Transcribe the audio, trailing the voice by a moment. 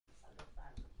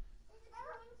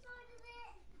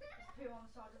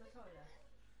side of the toilet?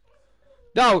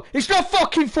 No, it's not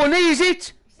fucking funny, is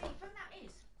it? You see, Ethan, that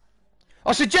is.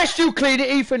 I suggest you clean it,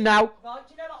 Ethan, now. Right,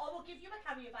 do you know what? I will give you a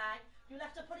carrier bag. You'll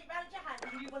have to put it round your hand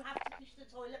and you will have to push the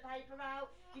toilet paper out.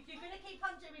 If you're going to keep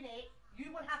on doing it,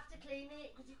 you will have to clean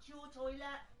it because it's your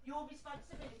toilet, your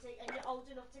responsibility, and you're old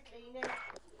enough to clean it.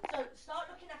 So start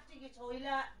looking after your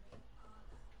toilet.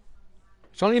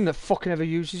 It's only him that fucking ever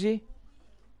uses it.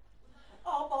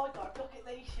 Oh my God, look at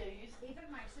these shoes. Even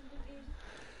Mason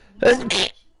didn't use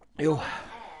it. Ew. Air,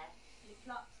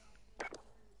 flip-flops.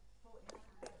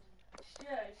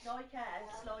 Shoes, Nike Air,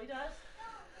 sliders.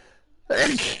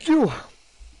 Ew.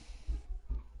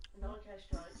 Nike Air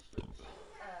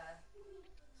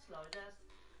sliders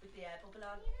with the air bubble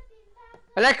on.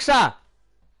 Alexa,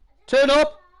 turn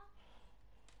up.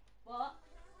 What?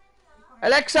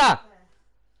 Alexa,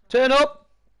 turn up.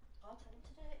 I'll tell him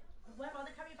to do it. Where are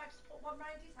the carrier bags to put one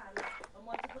round his hand and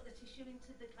one to put the tissue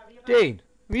into the carrier bag? Dean,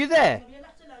 were you there? You're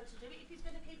left alone to do it. If he's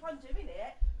going to keep on doing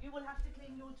it, you will have to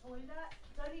clean your toilet.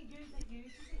 It's only you that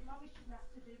uses it. Mummy shouldn't have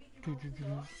to do it. You're old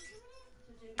enough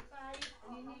to do it, babe.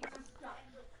 And you need to stop.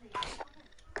 You're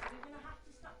going to have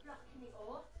to stop blocking it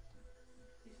up.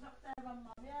 It's not fair on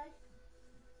Mummy, eh?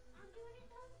 I'm doing it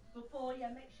though. Good boy,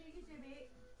 yeah, make sure you do it.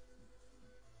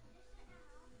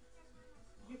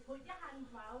 You put your hand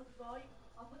round, right?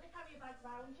 I'll put the carrier bag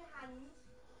round your hand.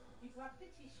 You grab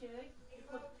the tissue. You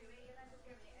put... Do it, you'll end up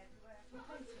getting it everywhere. I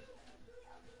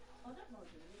don't mind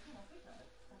doing it. Come on, we go.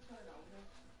 That's what I know.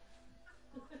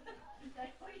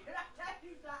 You're not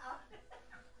taking that off.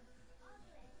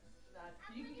 No,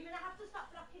 you're going to have to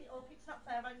stop blocking it up. It's not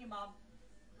fair on your mum.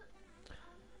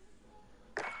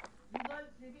 You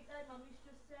won't do it though, Mummy's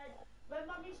just said. When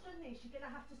Mummy's done this, you're going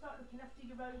to have to start looking after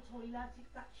your own toilet. If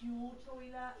that's your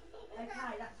toilet.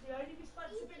 Okay, that's the only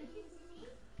responsibility.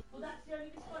 Well, that's the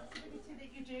only responsibility that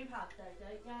you do have though,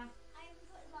 don't you? I haven't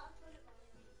put a lot of toilet roll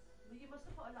in it. Well, you must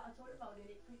have put a lot of toilet roll in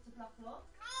it for it to block up.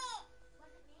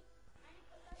 Wasn't me. I only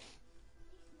put like this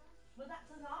much. Well,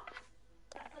 that's a lot.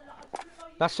 That's a lot of toilet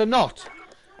roll. That's a knot.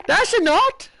 That's a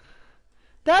knot.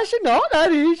 That's a knot,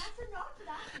 that is. That's a lot,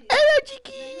 that is. Hello,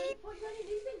 Chicky. Well, you only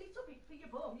need a little bit for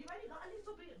your bum. You've only got a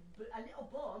little bit, a little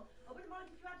bum. I wouldn't mind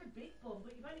if you had a big bum,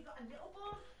 but you've only got a little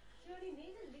bum. So you only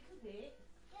need a little bit.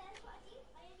 Yeah, that's what I did.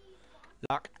 I only used one.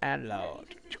 Lock and You load.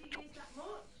 just said you use that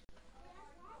much.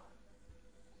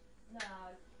 No.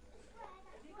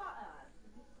 Have you got her? Have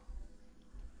you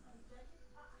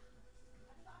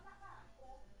got that back?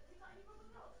 Or have you got any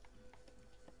rubber gloves?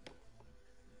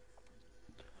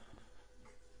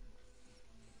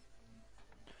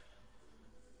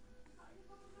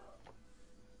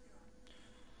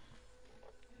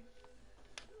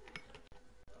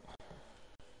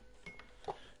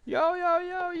 Yo, yo,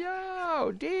 yo,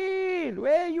 yo. Dean,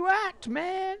 where you at,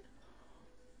 man?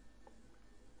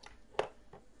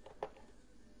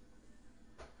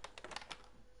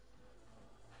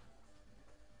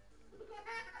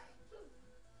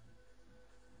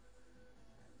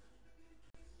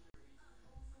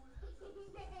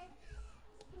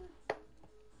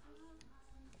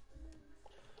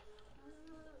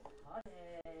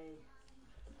 Honey.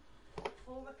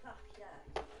 4 o'clock, yeah.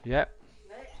 Yep.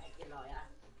 No, you liar.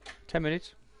 10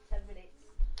 minutes. 10 minutes.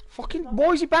 Fucking,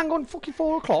 why is he bang on fucking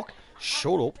 4 o'clock?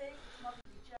 Shut up.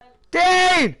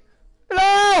 Dean!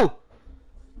 Hello!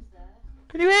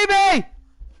 Can you hear me?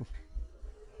 Do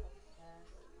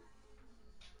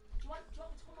you want to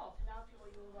come off and I'll feel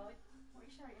you're alright? What are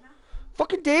you shouting at?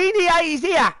 Fucking Dean, he's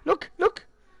here. Look, look.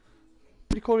 What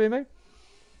do you call him, mate?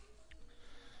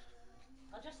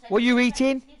 I just said What are you it's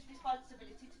eating? his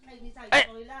responsibility to clean his own Hey.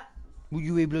 toilet. What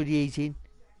you bloody eating?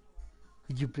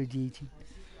 What you bloody eating?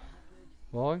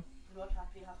 Why? You're not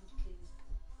happy having to clean his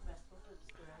mess up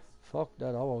upstairs. Fuck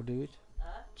that, I won't do it.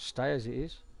 Huh? Stay as it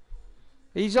is.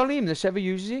 He's only him that ever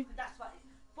uses it. That's what.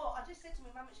 But I just said to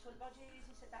him, how much toilet roll do you use?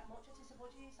 He said that much. I said,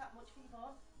 what do you use that much for your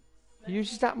bum? He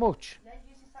uses that much. Yeah,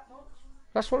 he uses that much.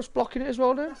 That's what's blocking it as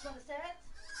well, then. That's what I said.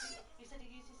 He said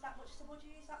he uses that much. I said, what do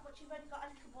you use that much? You've only got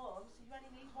a little bum, so you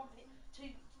only need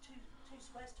two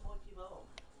squares to wipe your bum.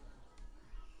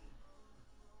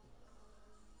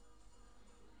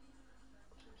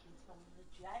 Kids from the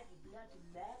jag, you bloody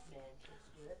madman,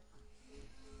 sister.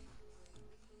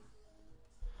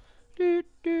 Doot,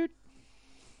 doot.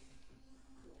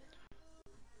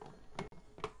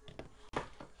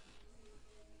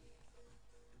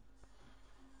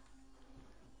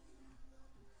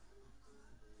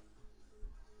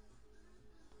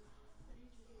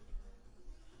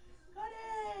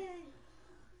 Connie!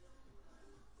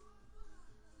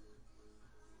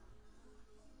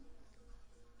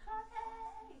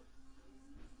 Connie!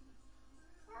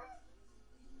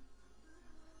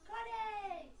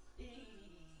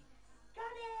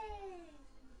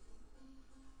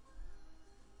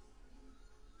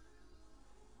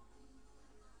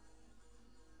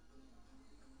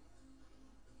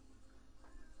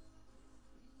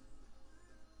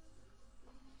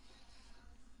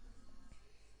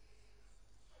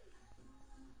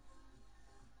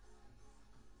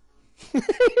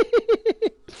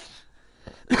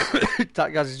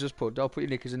 That guy's just put, don't put your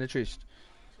knickers in a twist.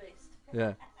 Twist.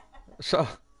 Yeah. So,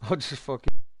 I'll just fucking...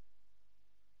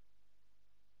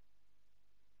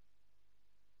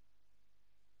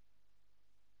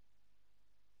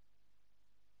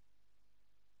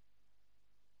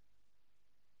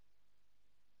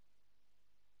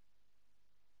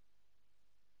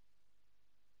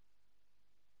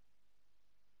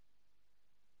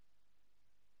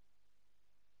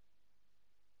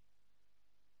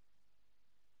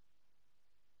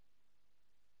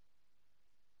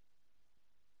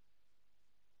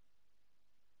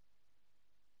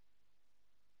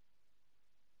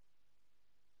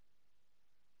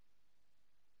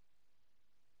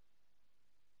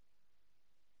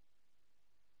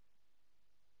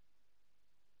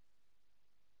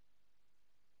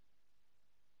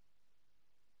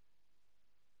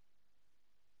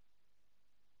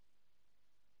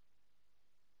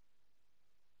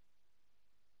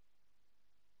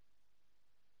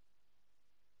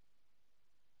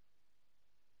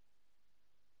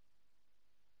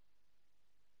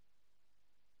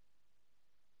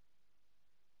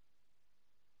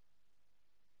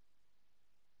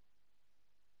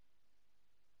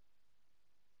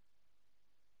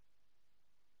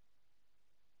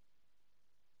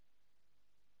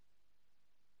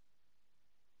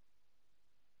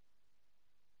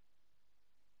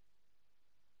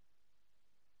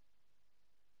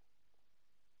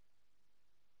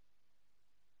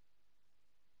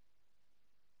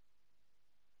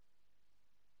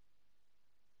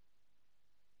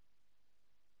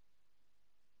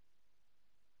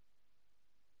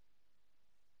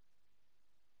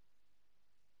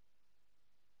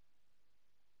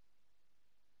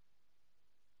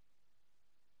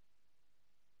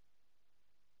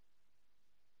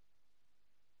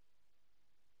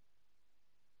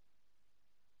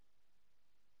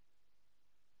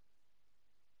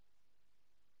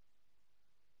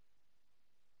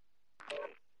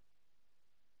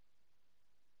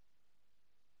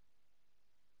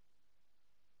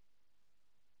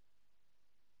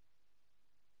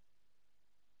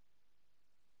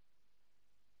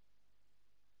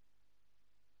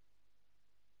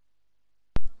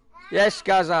 Yes,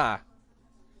 Gaza.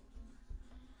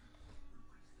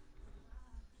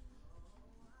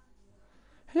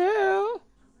 Hell.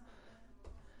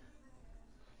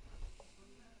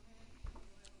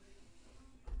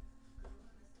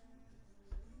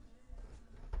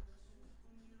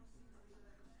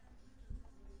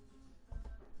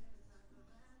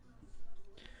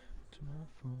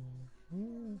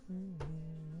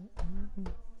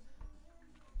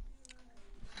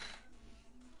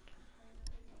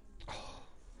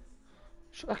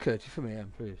 Shut that curtain for me,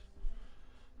 Em, please.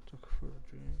 Took for a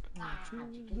drink.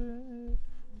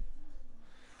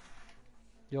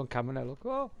 You're on camera now, look.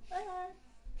 Oh.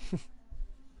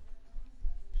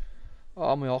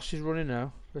 Oh, my horse is running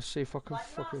now. Let's see if I can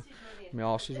fucking... My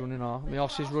horse is running now. My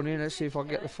horse is running. Let's see if I can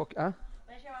get the fuck... Huh?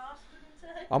 Where's your arse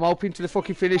running to? I'm hoping to the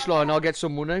fucking finish line I'll get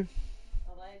some money. I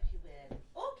hope you will.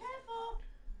 Oh, careful!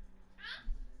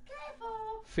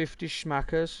 Careful! 50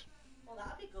 schmackers. Well,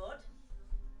 that'll be good.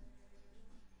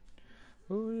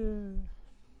 Oh yeah.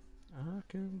 I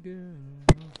can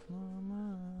get off my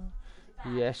mind.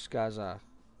 Yes, Gaza.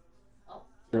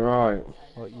 Right.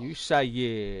 What you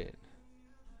saying?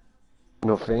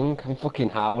 Nothing. I'm fucking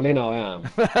howling, I am.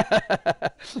 Oh,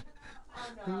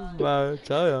 no. Man, I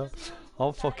tell ya.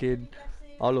 I'm fucking...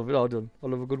 I love it all done. I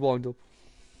love a good wind up.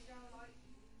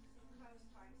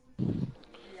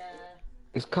 Yeah.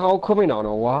 Is Carl coming on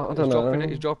or what? I don't know.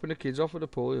 He's dropping the kids off at the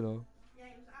pool, you know. Yeah,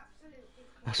 it was absolutely...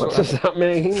 That's What what does that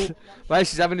mean? Mate,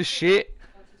 she's having a shit.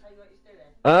 Want to tell you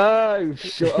what Oh,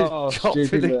 he's doing? shut up, Dropping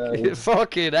stupid the man.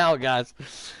 fucking hell, guys.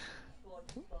 Go on,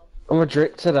 go on. I'm a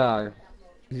drip today.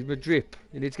 He's a drip.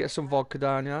 You need to get some vodka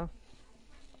down, yeah?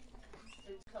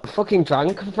 I fucking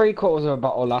drank 3/4 of a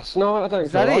bottle last night. I don't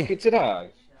Is feel that like it? it today.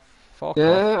 Fuck Yeah,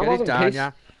 off. I Get it wasn't down, pissed.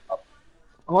 yeah?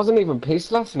 I wasn't even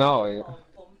pissed last night.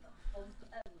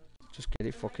 Just get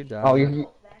it fucking down. Oh, yeah. you...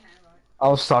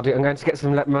 Oh, sod it. I'm going to get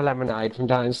some my lemonade from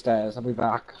downstairs. I'll be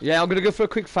back. Yeah, I'm gonna go for a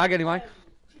quick fag anyway.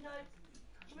 Do you know,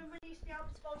 do you remember when you used to be able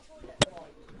to buy toilet rolls?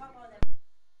 You can't buy them.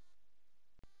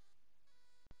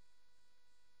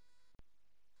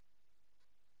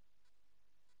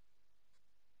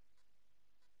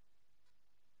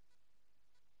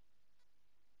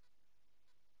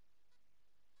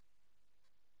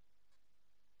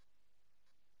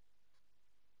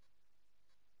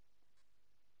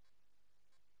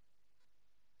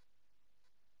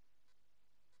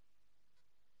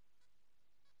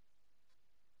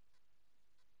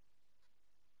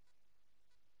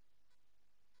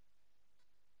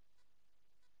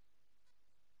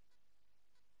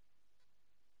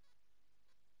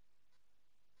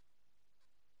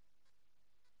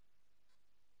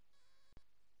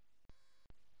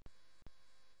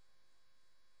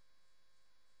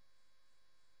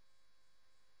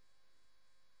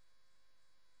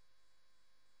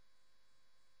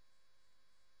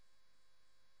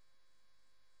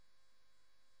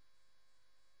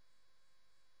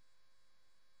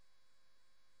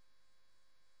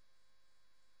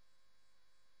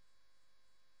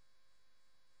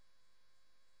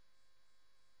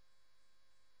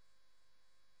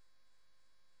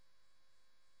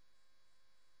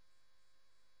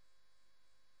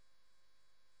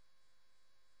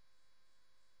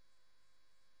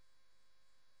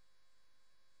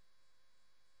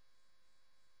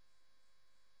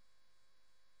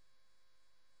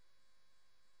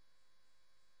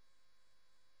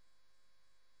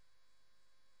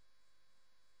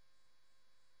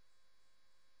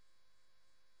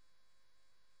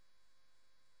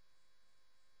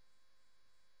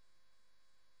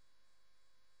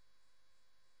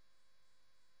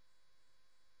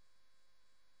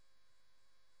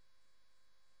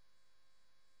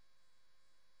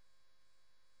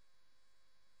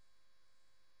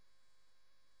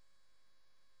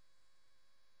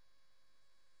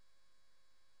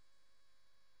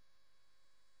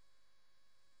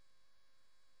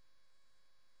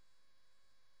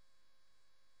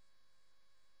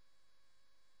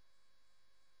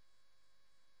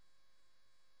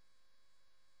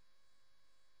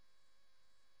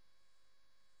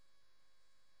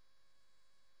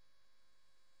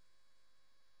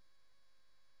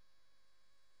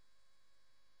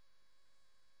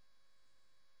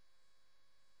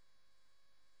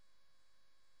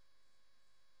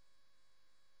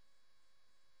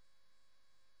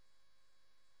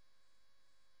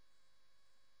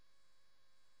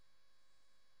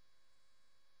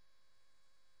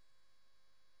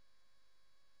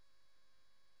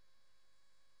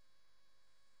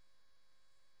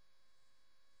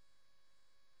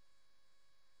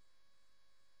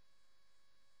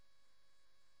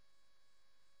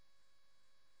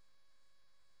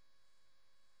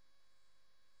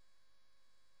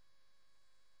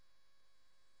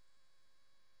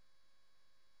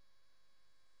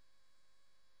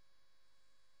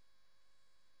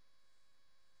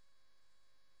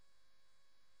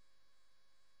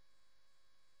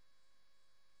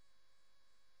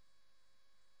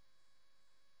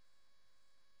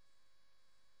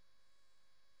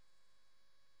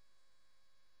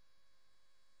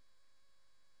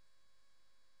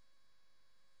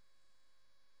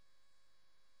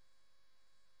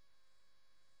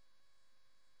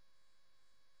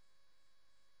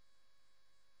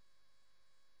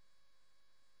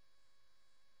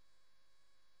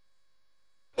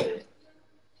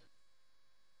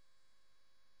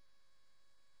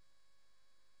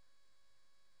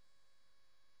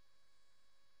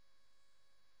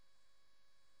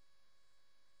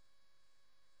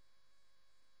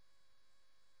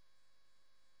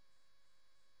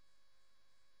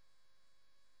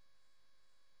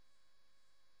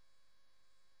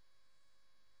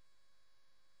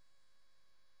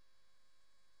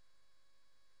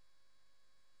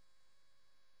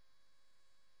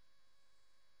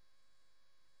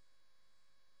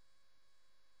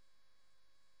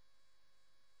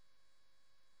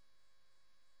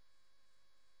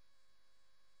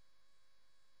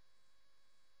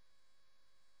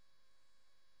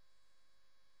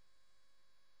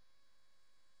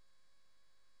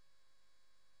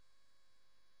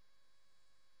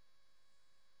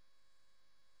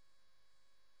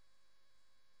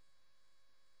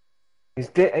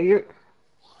 Are you?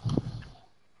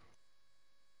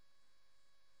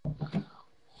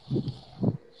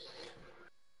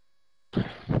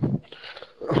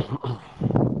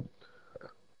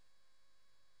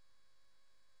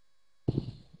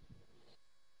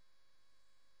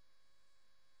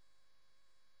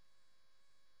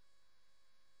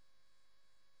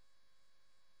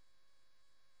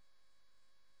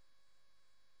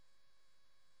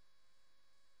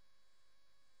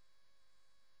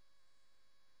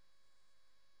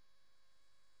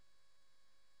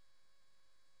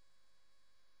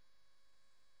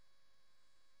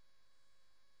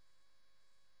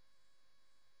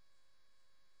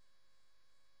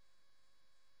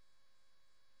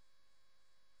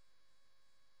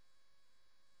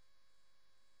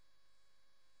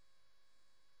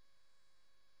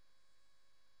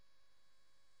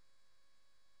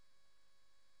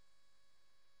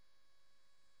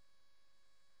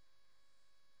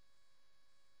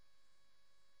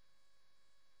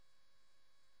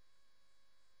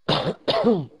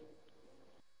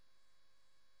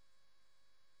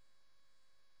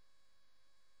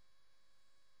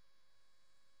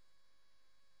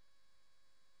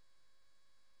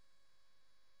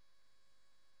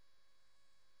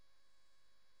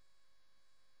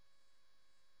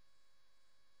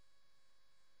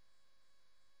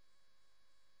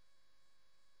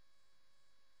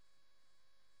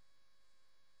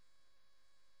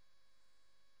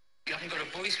 You haven't got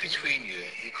a voice between you.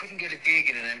 You couldn't get a gig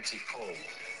in an empty pub.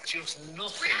 Just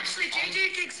nothing. We actually do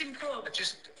gigs in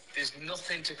pubs. There's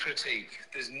nothing to critique.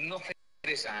 There's nothing to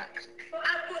this act.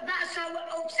 But that's how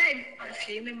upsetting. I'm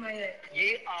fuming my head.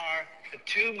 You are the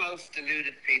two most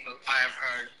deluded people I have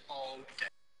heard all day.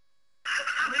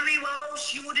 Louis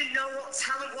Walsh, you wouldn't know what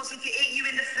talent was if it hit you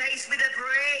in the face with a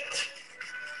brick.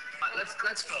 Right, let's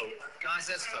vote. Guys,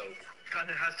 let's vote. God,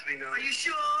 it has to be no. Are you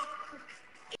sure?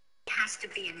 It has to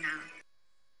be a no.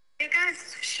 You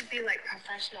guys should be like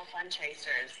professional fun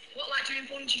chasers. What, like doing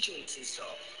bungee jumps and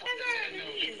stuff?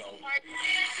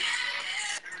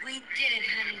 We did it,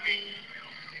 honey.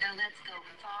 Now let's go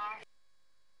far.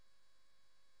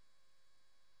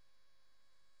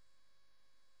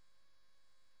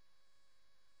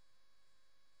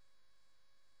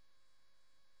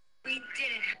 We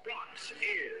did it. What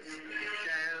is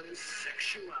Dan's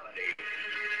sexuality?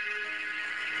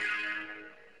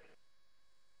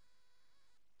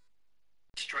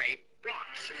 Straight. What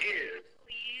is?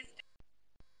 Please.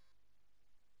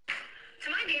 To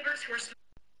my neighbors who are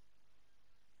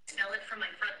smell it from my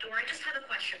front door, I just have a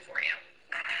question for you.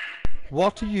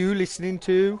 What are you listening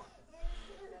to?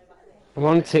 I'm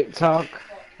on TikTok.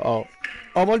 Oh,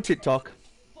 I'm on TikTok.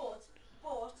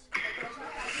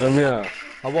 Yeah.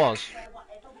 I was.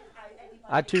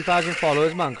 I had 2,000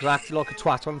 followers, man, because I acted like a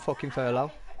twat on fucking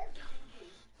furlough.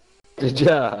 Did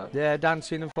ya? Yeah,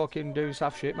 dancing and fucking doing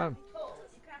stuff shit, man.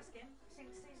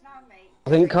 I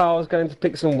think Carl's going to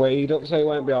pick some weed up so he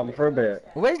won't be on for a bit.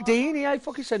 Where's Dean? He ain't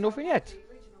fucking said nothing yet.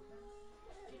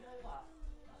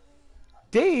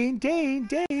 Dean. Dane!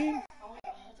 Do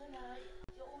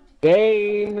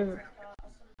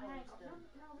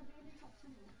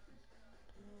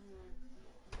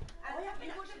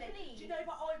you know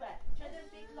what I wear? Do you know them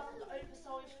big, long,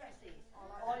 oversized dresses? I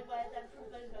wear them from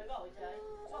Bungo Holiday. That's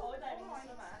what I wear in the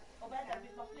summer. I wear them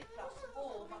with my flip-flops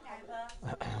or my cover.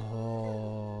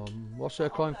 Oh, what's her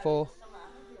crying for?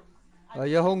 Are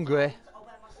you hungry? I wear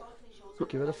my cycling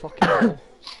shorts. Give her the fucking ball.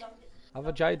 Have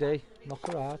a JD. Knock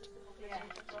her out. Yeah,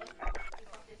 with my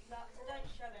flip-flops. I don't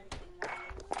show anything.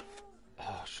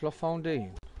 Oh, shall I phone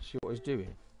Dean? See what he's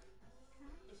doing.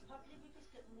 It's probably with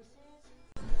biscuit and misses.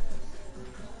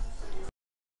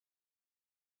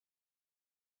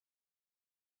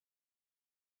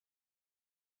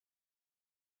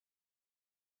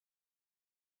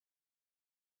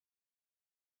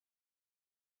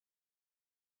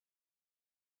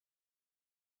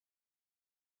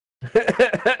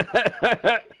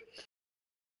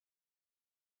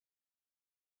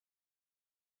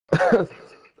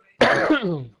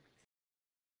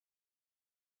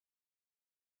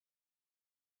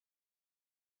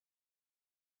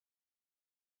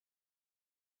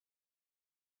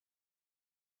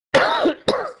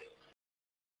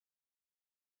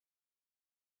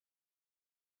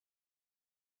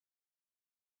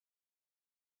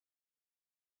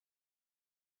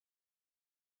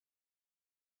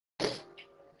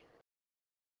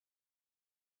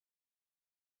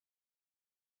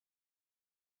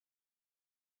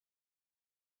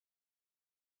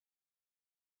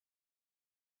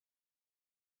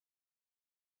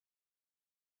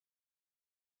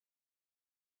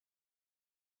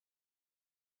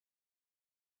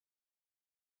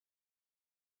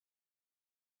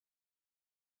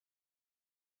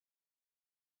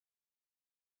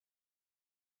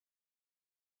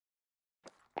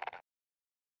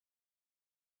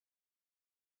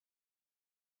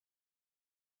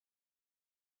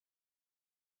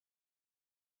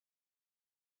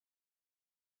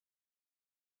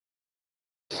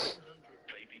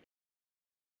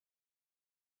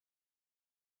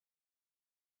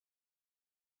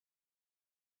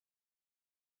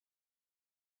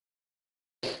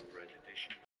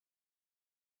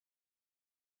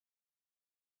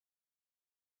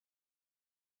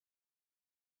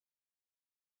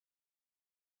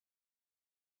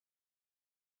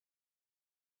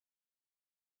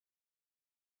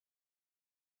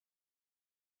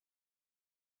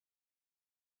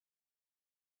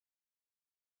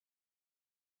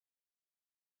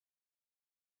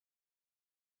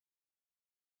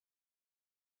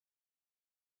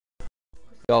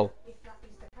 Yo, if that is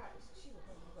the case, she will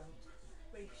probably won't.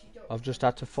 But if she does, I've just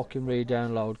had to fucking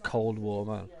re-download Cold War,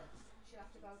 man. she'll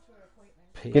have to go to her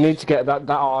appointment. Piss. You need to get that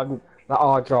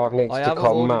hard drive needs I to have, I've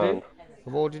come, ordered man. it.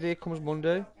 I've ordered it, it comes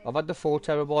Monday. I've had the 4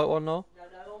 terabyte one now.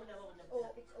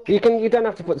 You don't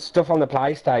have to put stuff on the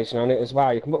PlayStation on it as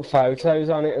well. You can put photos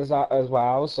on it as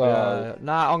well. So Yeah,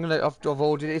 nah, I've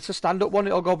ordered it. It's a stand-up one,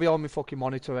 it'll go behind my fucking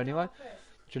monitor anyway. Do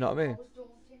you know what I mean? Do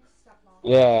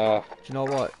yeah. you know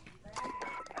what?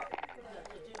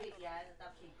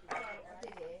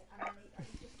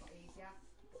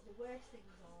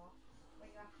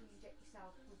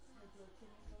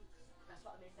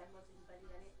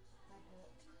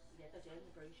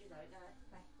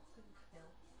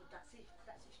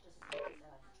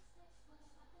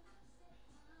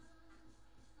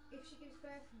 If she gives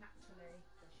birth naturally,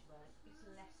 it's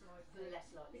less likely.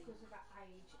 Because of her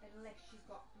age, unless she's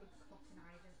got blood clotting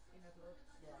agent in her blood,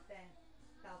 then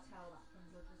they'll tell that from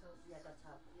blood results.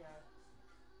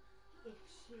 If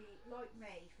she, like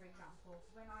me, for example,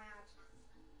 when I had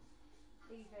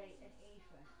Evie and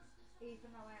Ethan,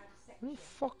 even though I had a What section, the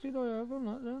fuck did I have on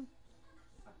that then?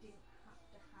 I didn't have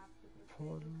to have the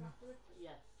blood thinning afterwards.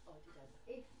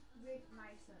 If with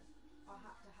Mason, I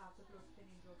had to have the blood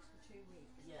thinning drugs for 2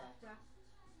 weeks after.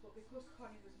 But because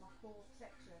Connie was my 4th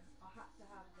section, I had to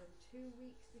have them 2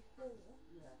 weeks before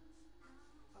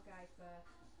I gave birth,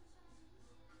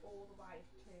 all the way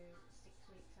to 6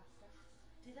 weeks after.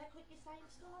 Did they cut your same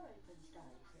scar open,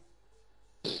 Dave?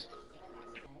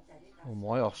 Oh,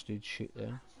 my hostage shit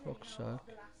then. Fuck's sake.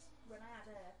 The last, when I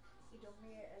had her, he done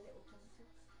me a little tongue tuck.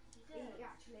 He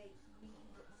actually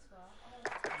neatened up my scar.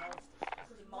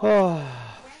 Oh,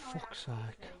 fuck's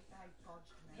sake.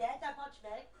 Yeah, they bodged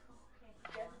me.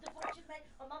 Yeah, they butchered me.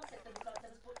 My mum said there was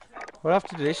butchery. We'll have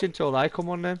to do this until they come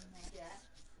on then.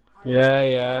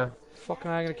 Yeah. Fucking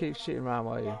I ain't gonna keep sitting around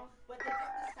while you. When they got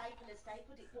the staple and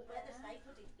stapled it, but where they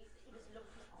stapled it, it was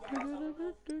lumpy.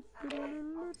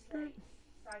 Obviously,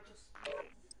 they just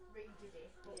redid it.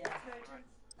 But the surgeon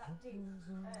that did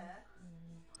her,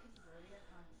 he's brilliant,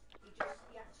 man.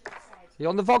 He actually said, You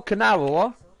on the vodka now or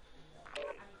what?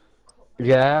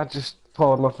 Yeah, I just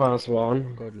poured my first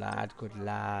one. Good lad, good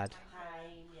lad.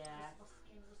 Pain, yeah.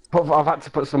 I've had to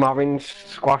put some orange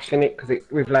squash in it because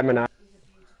with lemonade. he's a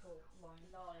beautiful lion.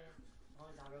 Lion.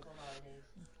 Mine's horrible, mine is.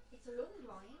 It's a long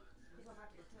lion, because I've had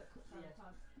it cut down the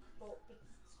time, but it's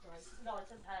straight.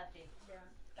 Nice and perfect. Yeah.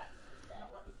 That's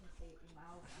Not like you can see it in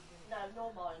mouth. no,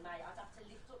 nor mine, mate. I'd have to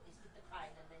lift up this with the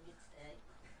crane and then you'd see.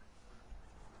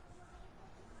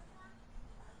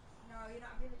 No, you're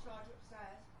not having the charger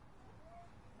upstairs.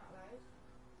 Not allowed.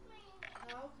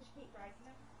 No, because you keep breaking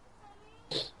them.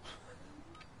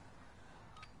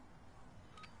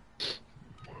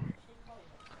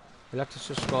 You'll have to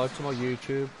subscribe to my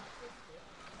YouTube.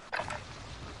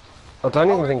 I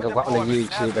don't even think I've got a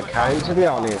YouTube account, to be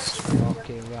honest.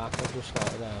 Fucking right, I've just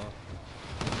started out.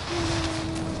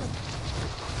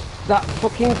 That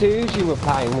fucking dude you were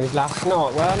playing with last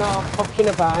night, we're not fucking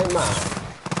about, man.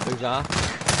 Who's that?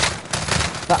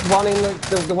 That one in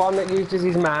the one that uses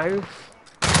his mouth.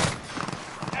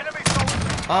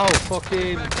 Oh,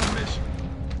 fucking.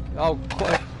 Oh,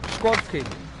 Squad King.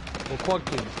 Or Quad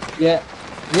King. Yeah.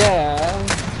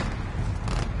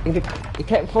 He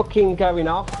kept fucking going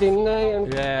off, didn't he?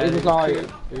 And Yeah, he was like,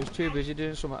 he was too busy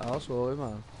doing something else, wasn't he,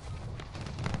 man?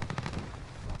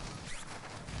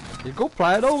 He's a good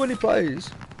player though when he plays.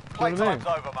 Do you know what I mean?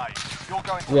 over, mate. You're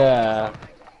going to yeah,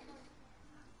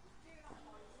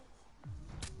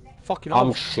 Fucking I'm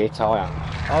off. shit, I am.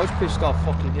 I was pissed off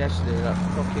fucking yesterday. That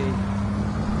fucking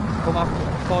come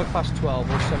after 12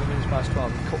 or 7 minutes past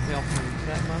 12 and cut me off the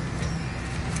internet, man.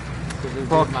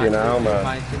 Fucking hell, man.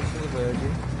 Maintenance for the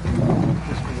Virgin.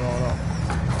 Pissed me right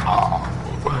off.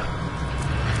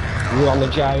 You on the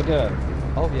Jada?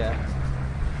 Oh yeah.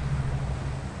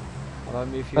 I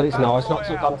mean, if you But it's nice not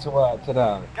to have gone to work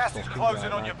today. Gas is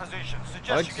closing on your position.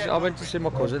 Suggest you get I went to see my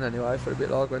cousin anyway for a bit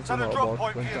like went to Set a drop motorbike,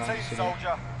 point for went your down team, to see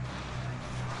soldier.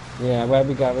 Yeah, where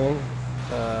we going?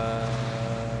 I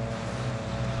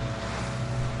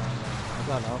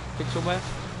don't know. Pick somewhere.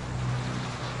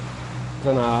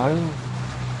 Don't know.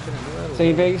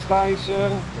 TV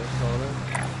station?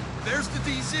 There's the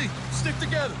DC. Stick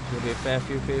together. There'll be a fair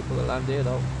few people that land here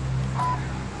though.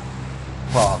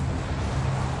 Fuck.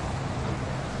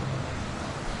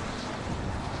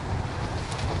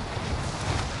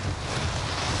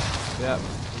 Yeah,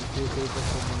 there's a few people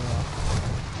coming out.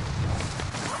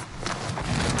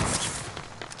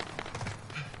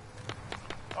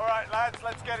 Alright, lads,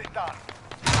 let's get it done.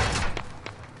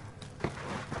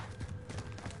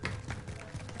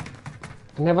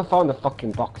 I never find the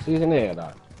fucking boxes in here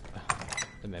though.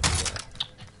 them everywhere.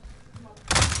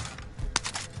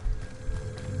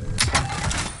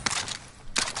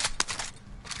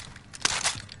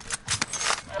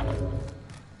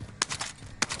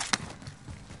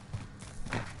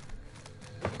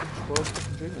 Just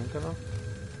fucking drink then, can I?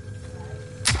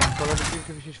 I'll have a drink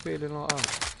if she's feeling like that.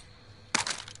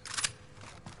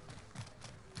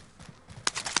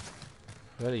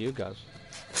 Where are you guys?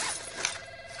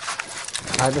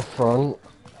 At the front.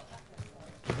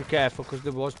 Just be careful because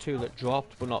there was 2 that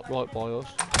dropped, but not right by us.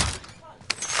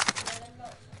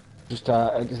 Just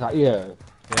is that you? Yeah,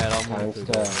 I'm running through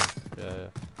there. Downstairs. Yeah.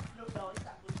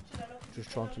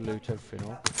 Just trying to loot everything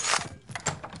up.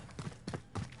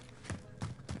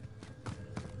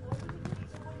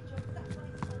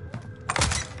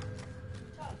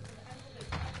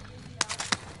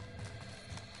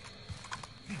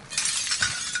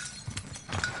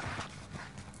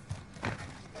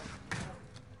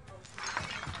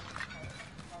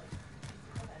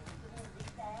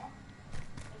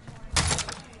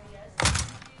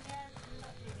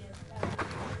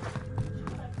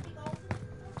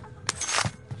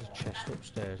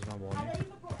 Upstairs and I want it.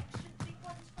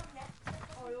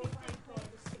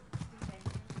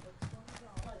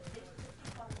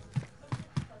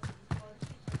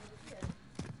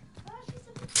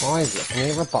 Why is it? Can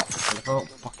you hear a box? I can't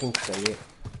fucking see it.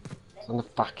 It's on the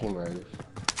fucking roof.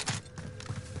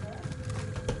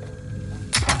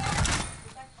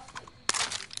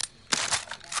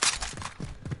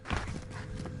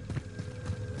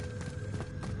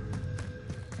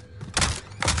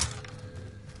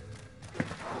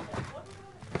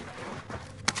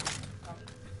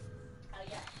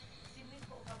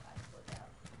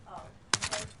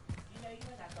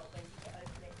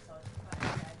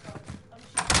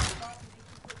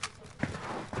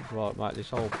 Right, mate, this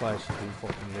whole place has been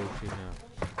fucking looted now.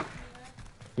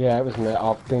 Yeah, it was me.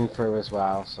 I've been through as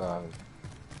well, so...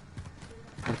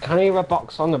 I can't hear a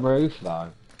box on the roof,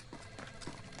 though.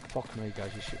 Fuck me,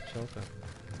 guys, you shit yourself then.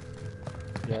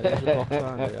 Yeah, there's a box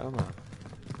around here, mate.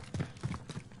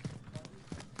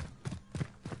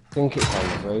 I think it's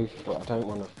on the roof, but I don't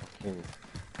want to fucking...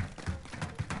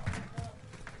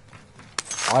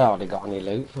 I hardly got any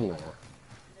loot from there.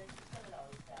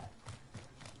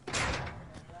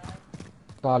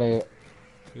 Got it.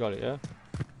 You got it, yeah?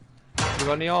 You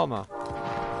got any armour?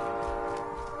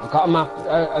 I've got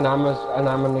an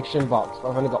ammunition box,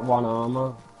 but I've only got 1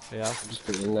 armour. Yeah. Just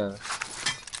put it in there.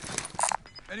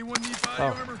 Anyone need body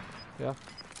armor? Yeah.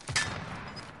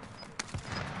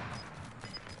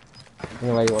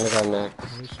 Anyway, you want to go next?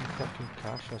 I need some fucking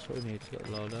cash, that's what we need to get a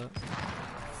load out.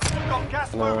 Got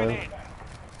gas moving in.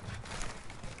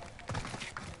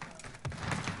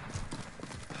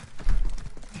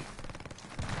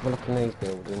 We're looking at these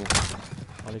buildings.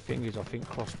 Only thing is, I think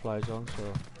crossplay's on,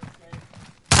 so...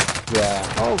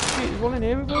 Yeah. Oh shit, there's one in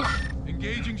here with us!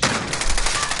 Engaging ship.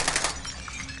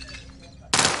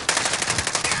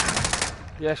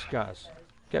 Yes, guys.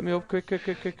 Get me up, quick, get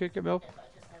me up.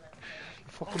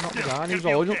 Fucking knock me down, he was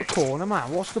hiding up the corner,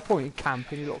 man. What's the point in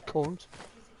camping, you little cunt?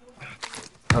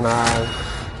 I know.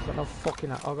 I've got no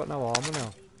fucking... I've got no armour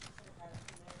now.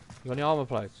 You got any armour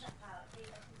plates?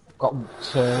 Got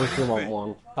 2 if you want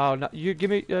one. Oh, no, you give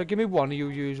me one, and you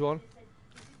use one.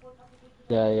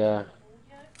 Yeah, yeah.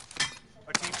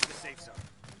 A team to the safe zone.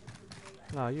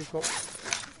 No, you've got...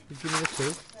 You give me the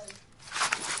 2.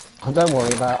 Oh, don't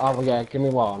worry about it. Oh, yeah, give me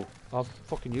 1. I've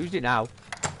fucking used it now.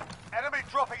 Enemy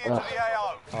dropping into the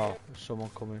AO. Oh, there's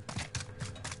someone coming.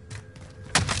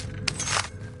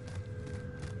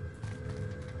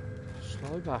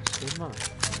 Slow bastard, man.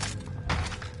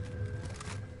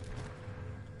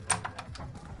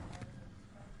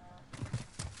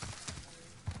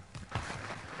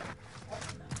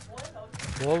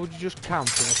 Why would you just camp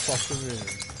in a fucking room?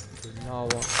 With no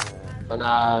one.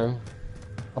 I know.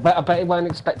 I bet he weren't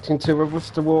expecting 2 of us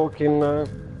to walk in though.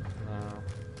 No.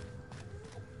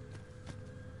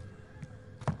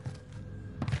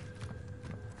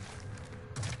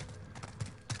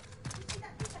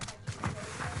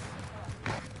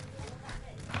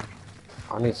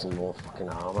 I need some more fucking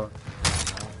armour.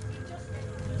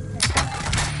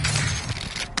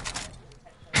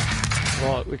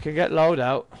 Right, we can get load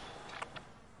out.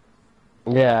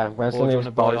 Yeah, where's Or the do you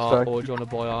nearest want buy to stock? or do you want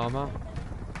to buy armour?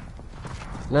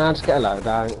 Nah, just get a load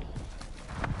out.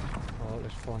 Oh,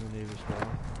 let's find the nearest one.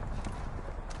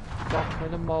 Fuck,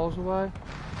 million miles away.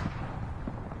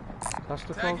 That's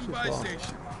the Tagging closest buy one.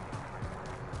 station.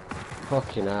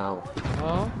 Fucking hell.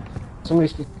 Oh?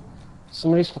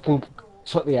 Somebody's fucking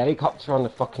took the helicopter on the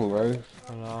fucking roof.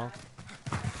 I know.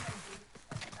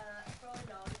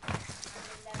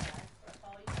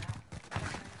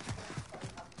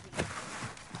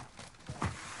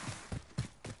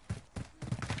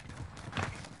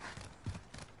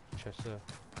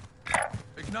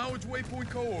 Acknowledge waypoint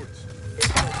cohorts.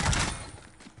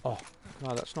 Oh,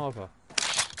 no, that's sniper.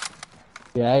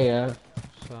 Yeah, yeah.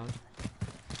 Sound.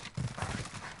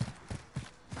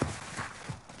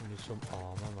 I need some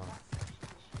armor, man.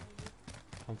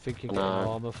 I'm thinking getting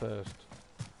No. armor first.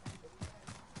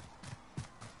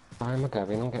 Where am I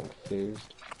going? I'm getting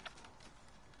confused.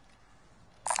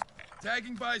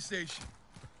 Tagging buy station.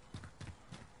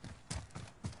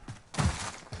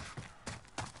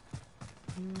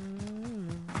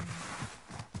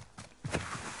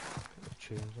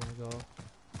 Tunes on the go.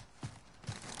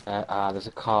 There's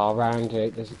a car around here.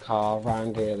 There's a car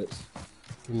around here that's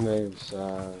moves.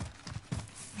 Fuck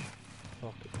it,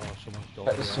 oh, someone's Bet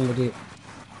died. there's somebody. Bet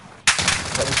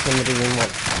there's somebody in one.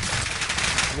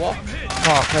 What?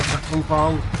 Fuck, where'd that come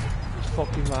from? He's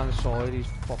fucking round the side, he's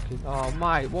fucking... Oh,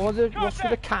 mate, what's with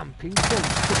the camping thing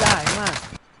today, man?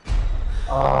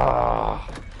 Ah,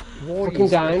 What fucking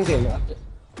is downed this? him.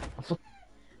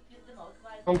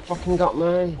 I'm fucking got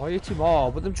man. I hit him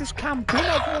hard, but they're just camping.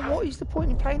 What is the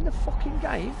point in playing the fucking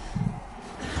game?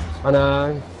 I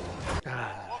know.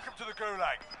 Welcome to the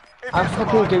Gulag. If I you fucking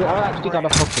survive, do. I actually got to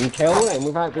fucking kill him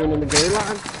without being in the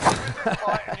gulag.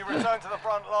 fight and you return to the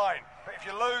front line. But if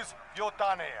you lose, you're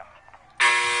done here.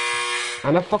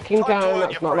 And a fucking Time to down. earn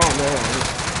That's your not freedom. like me.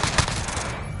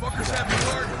 Fuckers have me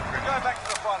target. You're going back to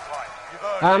the front line. You've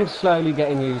earned I'm it. slowly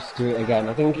getting used to it again.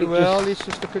 I think it Well, just. it's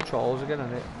just the controls again,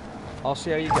 isn't it? I'll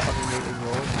see how you get on in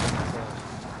yours.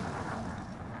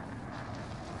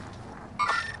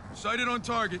 Sighted on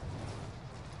target.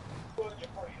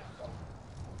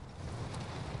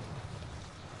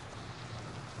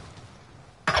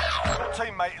 Your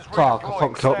teammate is Fuck, I redeploying.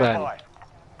 fucked up Stand then. by.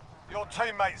 Your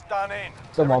teammate's done in.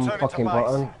 It's the They're one returning to fucking base.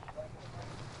 button.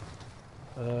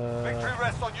 Victory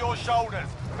rests on your shoulders.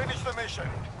 Finish the mission.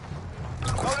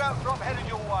 Loadout drop heading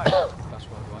your way. That's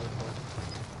what I'm waiting for.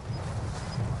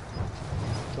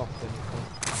 Drop then you come.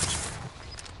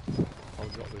 I'll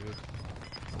drop with it.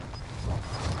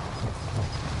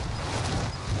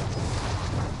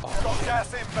 Got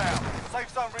gas inbound. Safe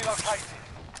zone relocated.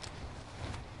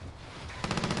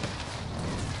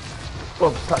 Oh,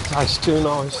 that tastes too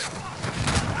nice.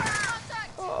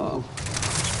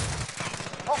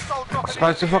 Hostile dropping I'm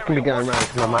supposed to into the fucking be area. going round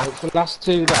to my mate for the last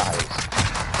 2 days.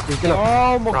 He's gonna.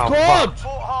 Oh my Oh, god!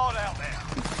 Fought hard out there.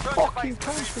 Return to Fucking base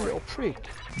cancer, with little prick.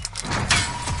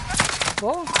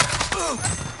 What?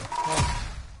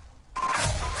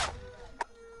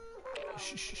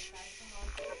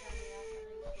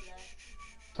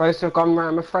 Supposed to have gone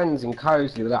round my friends in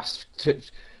Cosley the last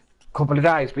couple of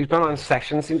days, but he's been on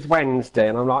session since Wednesday,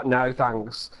 and I'm like, no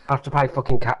thanks. I have to pay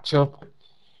fucking catch up.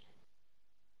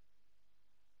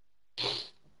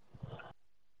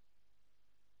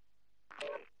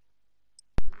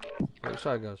 What you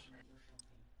say, guys?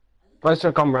 Supposed to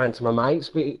have gone round to my mates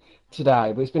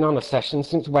today, but he's been on a session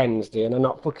since Wednesday, and I'm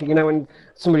not fucking, you know, when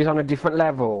somebody's on a different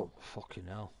level. Fucking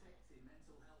hell.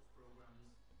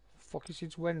 Fucking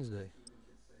since Wednesday.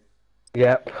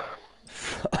 Yep.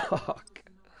 Fuck.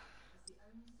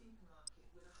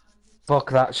 Fuck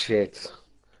that shit.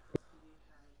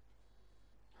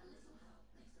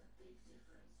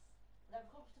 They're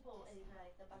comfortable in the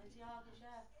Balenciaga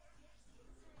shirt.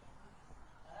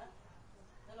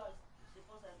 They're like, it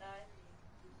wasn't there.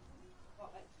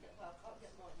 Can't wait to get, well, I can't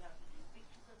get mine now.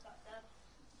 Pictures of that there.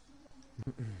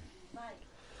 Mate,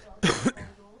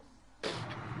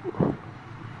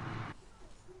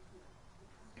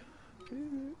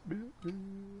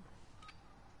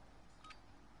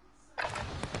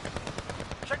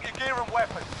 Check your gear and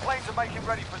weapons. Planes are making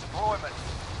ready for deployment.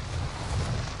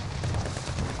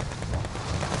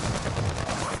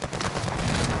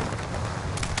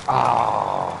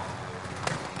 Ah.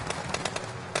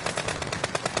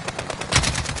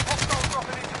 Hostile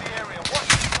dropping into the area. Watch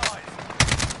your size.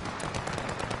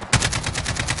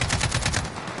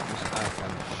 This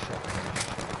iPhone is shocking.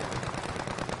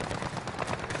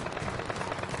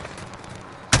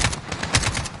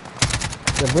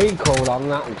 The recoil on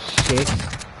that is shit.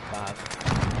 Bad.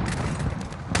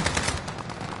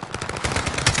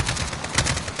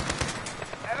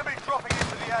 Enemy dropping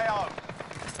into the AO.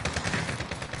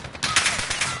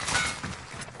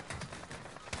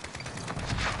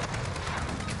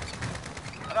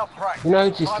 Enough practice. You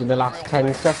noticed Time in the for last real 10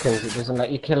 play. seconds it doesn't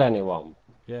let you kill anyone?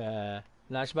 Yeah.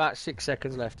 Now it's about 6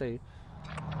 seconds left, eh?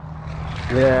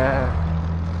 Yeah.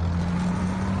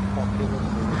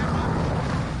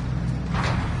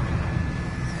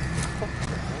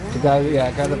 To go,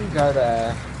 yeah, go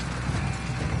there.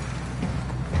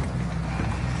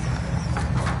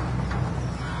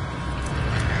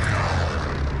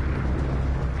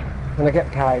 gonna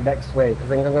get paid next week. I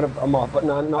think I might, but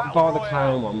no, not buy the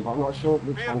clown one. But I'm not sure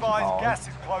which Be one to advised, buy. gas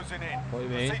is closing in. What do you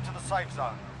mean? Proceed to the safe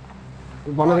zone.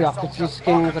 One of the Right, operative soldier,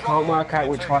 skins. I mark can't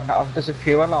and work drop out which in. one. There's a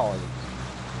few alive.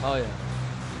 Oh yeah.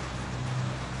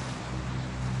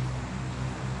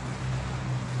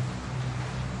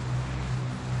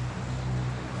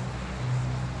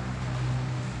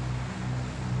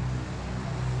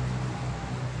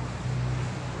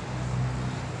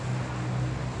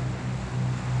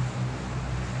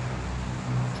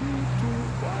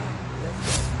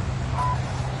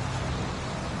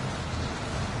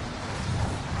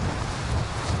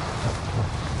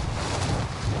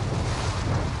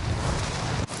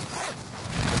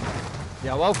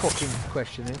 Yeah, well fucking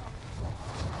questioning.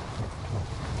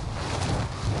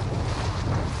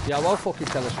 Yeah, well fucking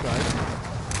tell us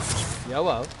straight. Yeah,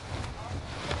 well.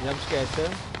 Yeah, I'm scared too.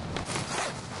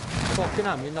 Fucking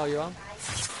am, you know you are.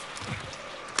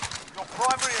 Your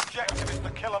primary objective is to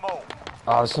kill them all.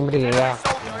 Oh, there's somebody here.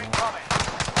 Soldier incoming.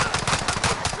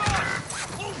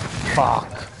 Fuck.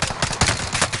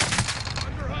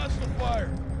 Under hostile fire.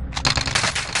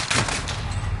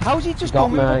 How's he just Got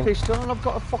done with a me. pistol and I've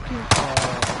got a fucking...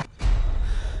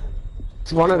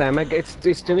 It's one of them.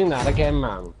 It's doing that again,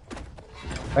 man.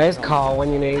 Where's Carl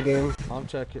when you need him? I'm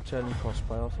turning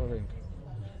crossbow off, I think.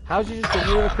 How's he just done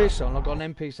me with a pistol and I've got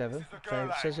an MP7?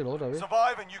 Says it all, don't it?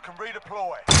 Survive and you can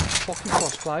redeploy. Fucking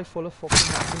crossplay full of fucking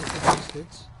hacking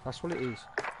bastards. That's what it is.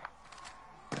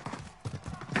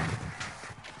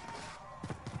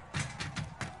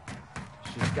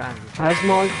 She's gang. How's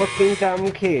my fucking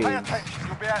damn kid? Pay attention,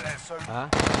 you'll be out there soon. Huh?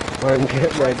 Won't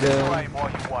get Raise your ready. aim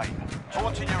while you wait.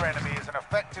 Taunting your enemy is an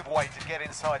effective way to get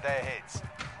inside their heads.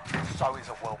 So is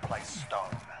a well-placed stone.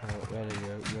 Oh, where are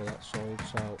you? You're that side,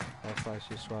 so I'll face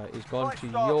this way. He's gone Right, to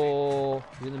start your...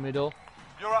 You're in the middle.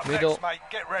 You're up Middle. next, mate.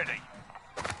 Get ready.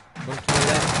 Gone to the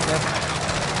left.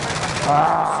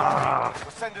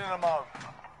 We're sending them home.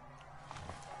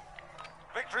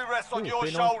 Victory rests on Ooh, your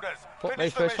been on- shoulders. Fuck me,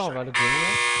 Finish the first time I've mission. had a gun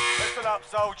yet. Listen up,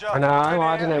 soldier. I know,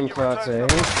 I had Been an here, you return to M13.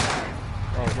 the-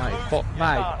 Oh, mate, Lose, fuck, you're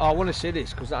mate. done. I want to see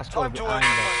this, because that's got Time to to be earn aimed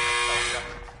your at. soldier.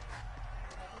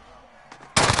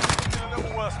 A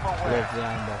little worse for wear. Love the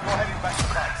aimed You're at. heading back to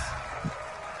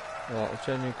base. Right, I'll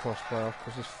turn your crossbow off,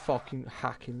 because there's fucking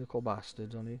hacking little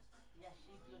bastards on here.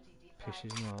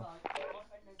 Pisses me off.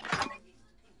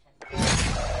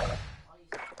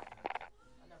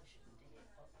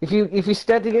 If you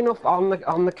steady enough on the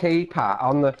keypad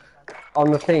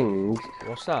on the things,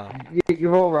 What's that?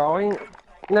 you're all right.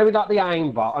 You know, like the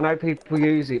aimbot. I know people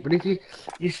use it, but if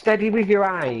you're steady with your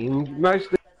aim,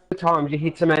 most of the times you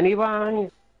hit them anyway.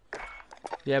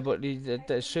 Yeah, but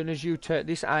as soon as you turn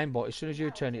this aimbot, as soon as you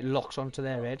turn it, locks onto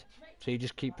their head. So you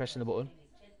just keep pressing the button.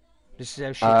 This is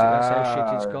how shit. That's how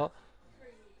shit it's got.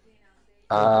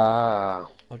 Ah.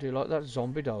 I do like that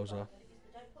zombie dozer.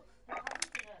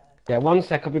 Yeah, 1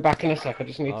 sec. I'll be back in a sec. I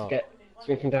just need Oh. to get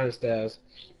something downstairs.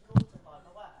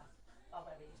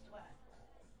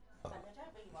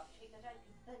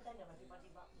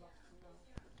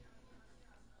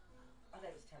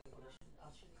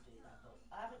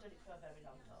 I haven't done it for a very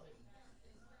long time.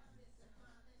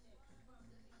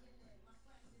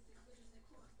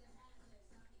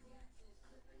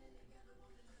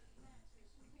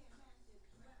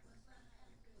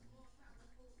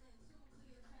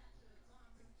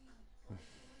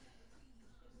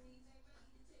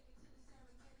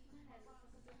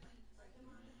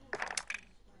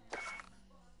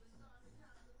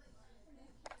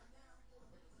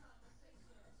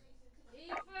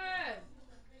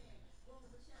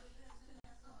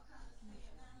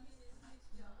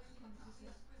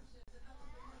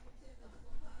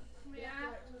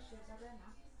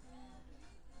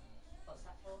 What's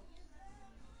that for?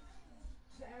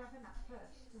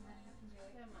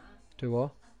 Do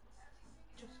what?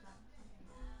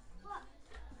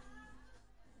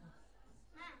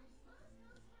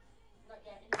 Not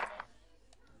yet, in a minute.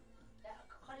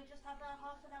 Can you just have a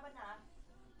half an hour nap?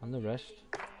 And the rest.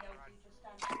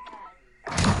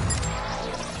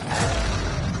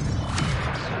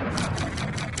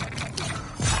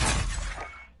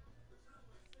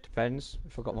 Depends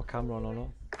if I got my camera on or not.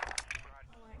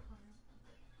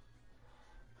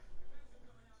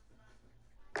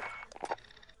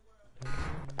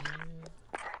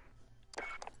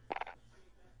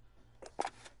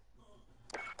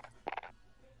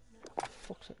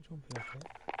 Fuck's that jumping up here?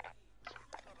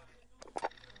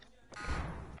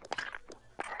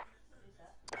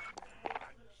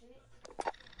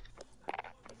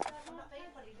 I'm not being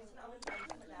funny, it's not with me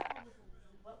for that.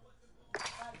 What?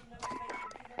 How do you know what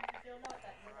makes you feel like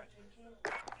that? You're not drinking.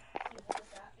 Simple as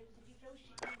that. Because if you feel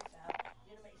shit in yourself,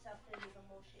 you're going to make yourself feel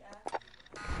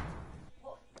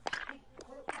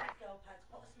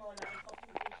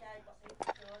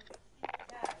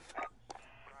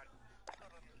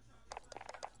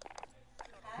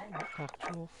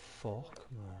Actual fuck,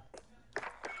 man.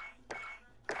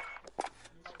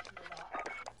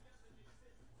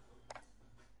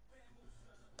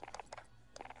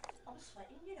 I'm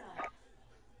sweating, you know.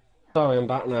 Sorry, I'm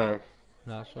back now.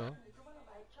 That's all.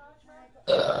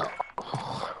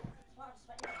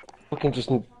 Fucking just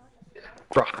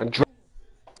drank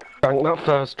that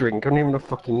first drink. I don't even know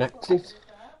fucking next it.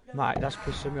 Mate, that's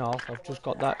pissing me off. I've just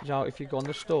got that. You know, if you go on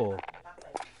the store,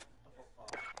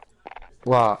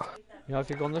 What? you know, if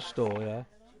you go on the store, yeah,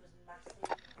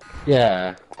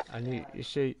 Yeah. and you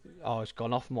see, oh, it's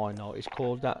gone off mine now. It's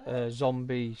called that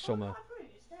Zombie Summer.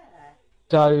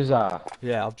 Dozer.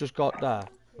 Yeah, I've just got that,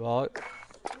 right?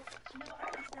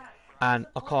 And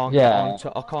I can't Yeah.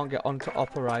 get onto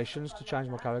operations to change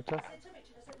my character.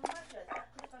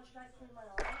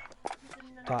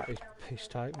 That is piss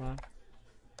take, man.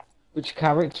 Which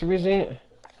character is it?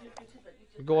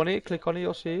 Go on here, click on it,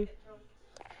 you'll see.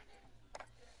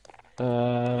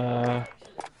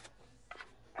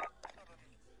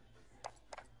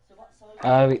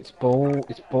 Oh, it's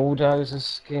Bulldozer's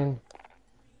skin.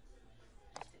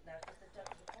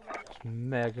 It's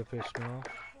mega pissed me off.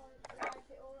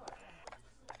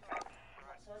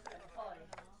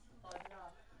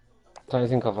 Don't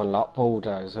think I've unlocked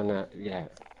Bulldozer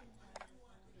yet.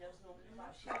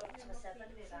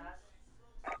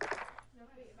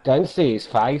 Don't see his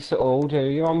face at all, do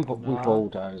you? With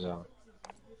Bulldozer.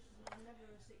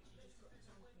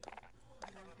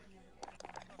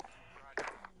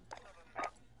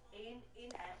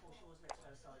 In Air Force, she wasn't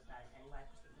exercise day anyway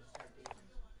because it was so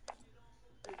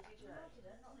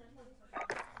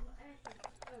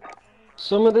big.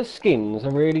 Some of the skins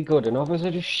are really good and others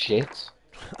are just shit.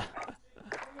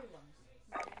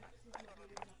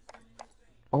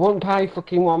 I won't pay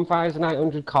fucking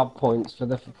 1,800 COD points for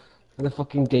the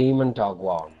fucking Demon Dog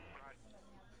one.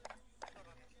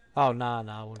 Oh, nah,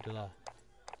 I won't do that.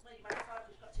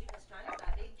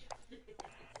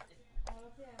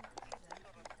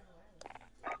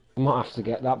 I might have to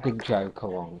get that big Joker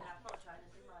one.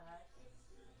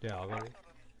 Yeah, I got it.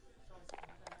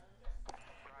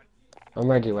 I'm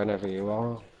ready whenever you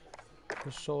are.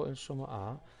 Just sorting something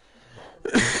out.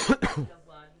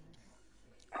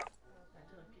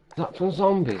 That from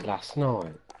Zombies last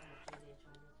night.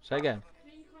 Say again.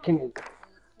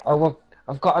 I've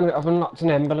unlocked an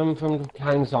emblem from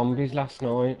playing Zombies last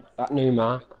night. That new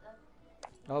map.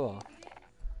 Oh, well.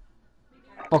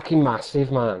 Fucking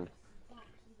massive, man.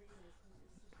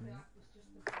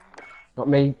 Not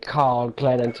me, Carl,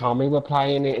 Glenn and Tommy were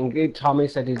playing it, and Tommy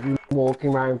said he's been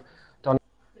walking around.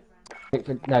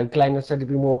 No, Glenn said he'd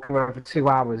been walking around for 2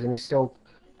 hours and he still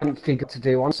hadn't figured to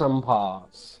do on some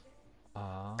parts.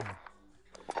 Ah.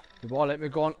 You won't let me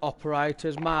go on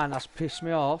operators, man. That's pissed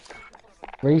me off.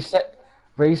 Reset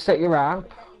your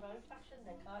app.